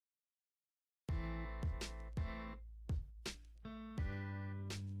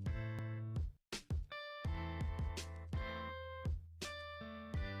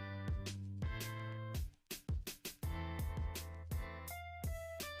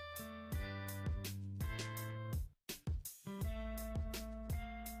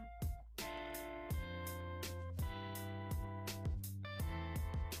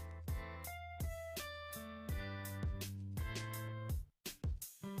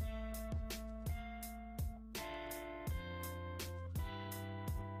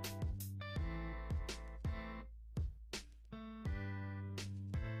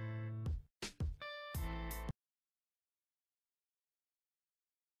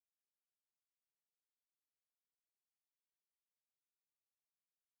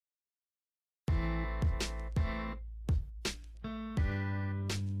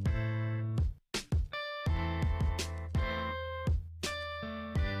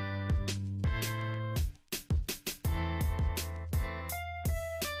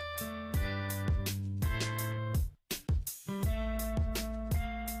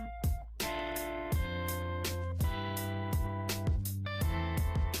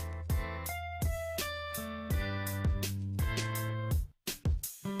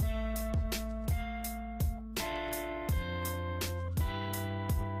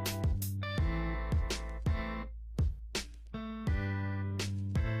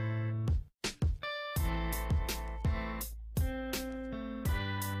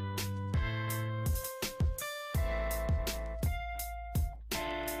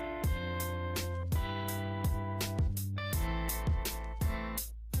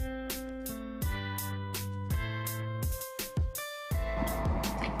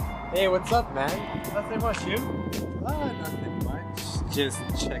Hey, what's up, man? Nothing much, you? Nothing much. Just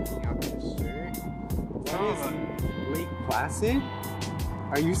checking out this shirt. What is Lake Placid?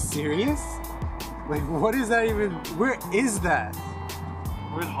 Are you serious? Like, what is that even? Where is that?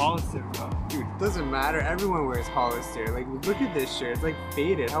 Where's Hollister, bro? Dude, it doesn't matter. Everyone wears Hollister. Like, look at this shirt. It's like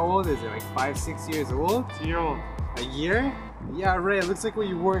faded. How old is it? Like 5, 6 years old? 2 year old. A year? Yeah, right. It looks like what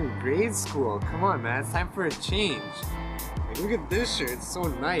you wore in grade school. Come on, man. It's time for a change. Like, look at this shirt. It's so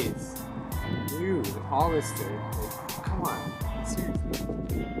nice. Dude, Hollister. Like, come on. Seriously.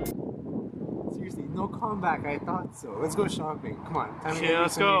 Seriously, no comeback. I thought so. Let's go shopping. Come on. Time to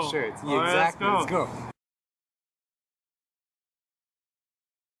get some new shirts. Yeah, exactly. Let's go.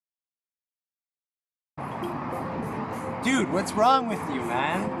 Dude, what's wrong with you,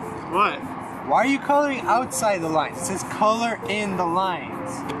 man? What? Why are you coloring outside the lines? It says color in the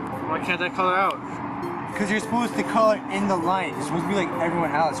lines. Why can't I color out? Because you're supposed to color in the lines. You're supposed to be like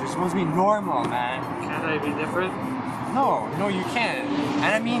everyone else. You're supposed to be normal, man. Can't I be different? No, you can't.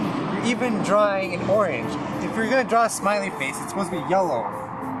 And I mean, you're even drawing an orange. If you're gonna draw a smiley face, it's supposed to be yellow.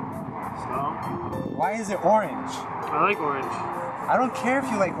 So? Why is it orange? I like orange. I don't care if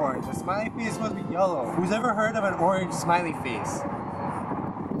you like orange. A smiley face is supposed to be yellow. Who's ever heard of an orange smiley face?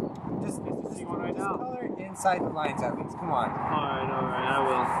 Just color inside the lines at least. Come on. Alright, I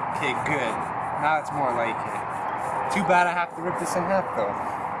will. Okay, good. Now it's more like it. Too bad I have to rip this in half though.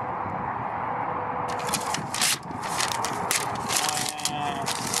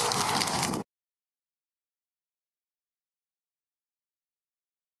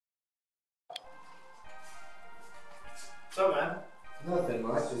 What's up, man? Nothing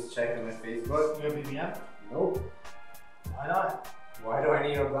much, just checking my Facebook. You have BBM? Nope. Why not? Why do I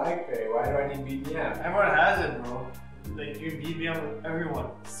need a BlackBerry? Why do I need BBM? Everyone has it, bro. Like, you BBM with everyone.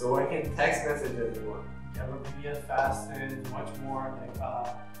 So I can text message everyone. Yeah, but BBM is faster, it's much more, like,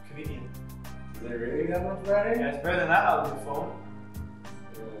 convenient. Is it really that much better? Yeah, it's better than that out of the phone.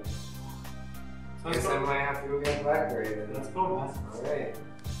 So I guess I might have to go get a BlackBerry then. Let's go, man. Alright.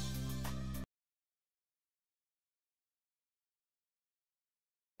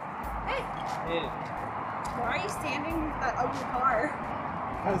 Hey, why are you standing with that ugly car?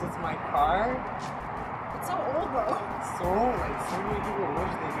 Because it's my car? It's so old though. So many people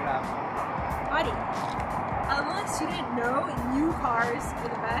wish they could have one. Buddy, unless you didn't know, new cars are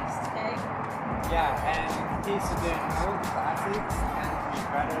the best, okay? Yeah, and in case you didn't know, classics tend to be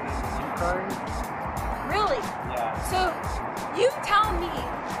better than new cars. Really? Yeah. So, you tell me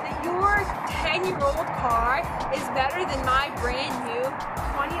that your 10-year-old car is better than my brand new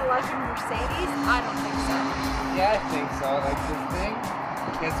 2011 Mercedes? I don't think so. Yeah, I think so. Like, this thing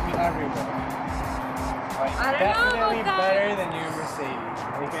gets me everywhere. Like, I don't know definitely about that. better than your Mercedes.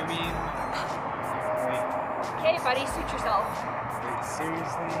 Like, I mean, like, Okay, buddy, suit yourself.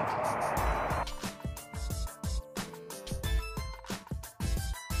 seriously?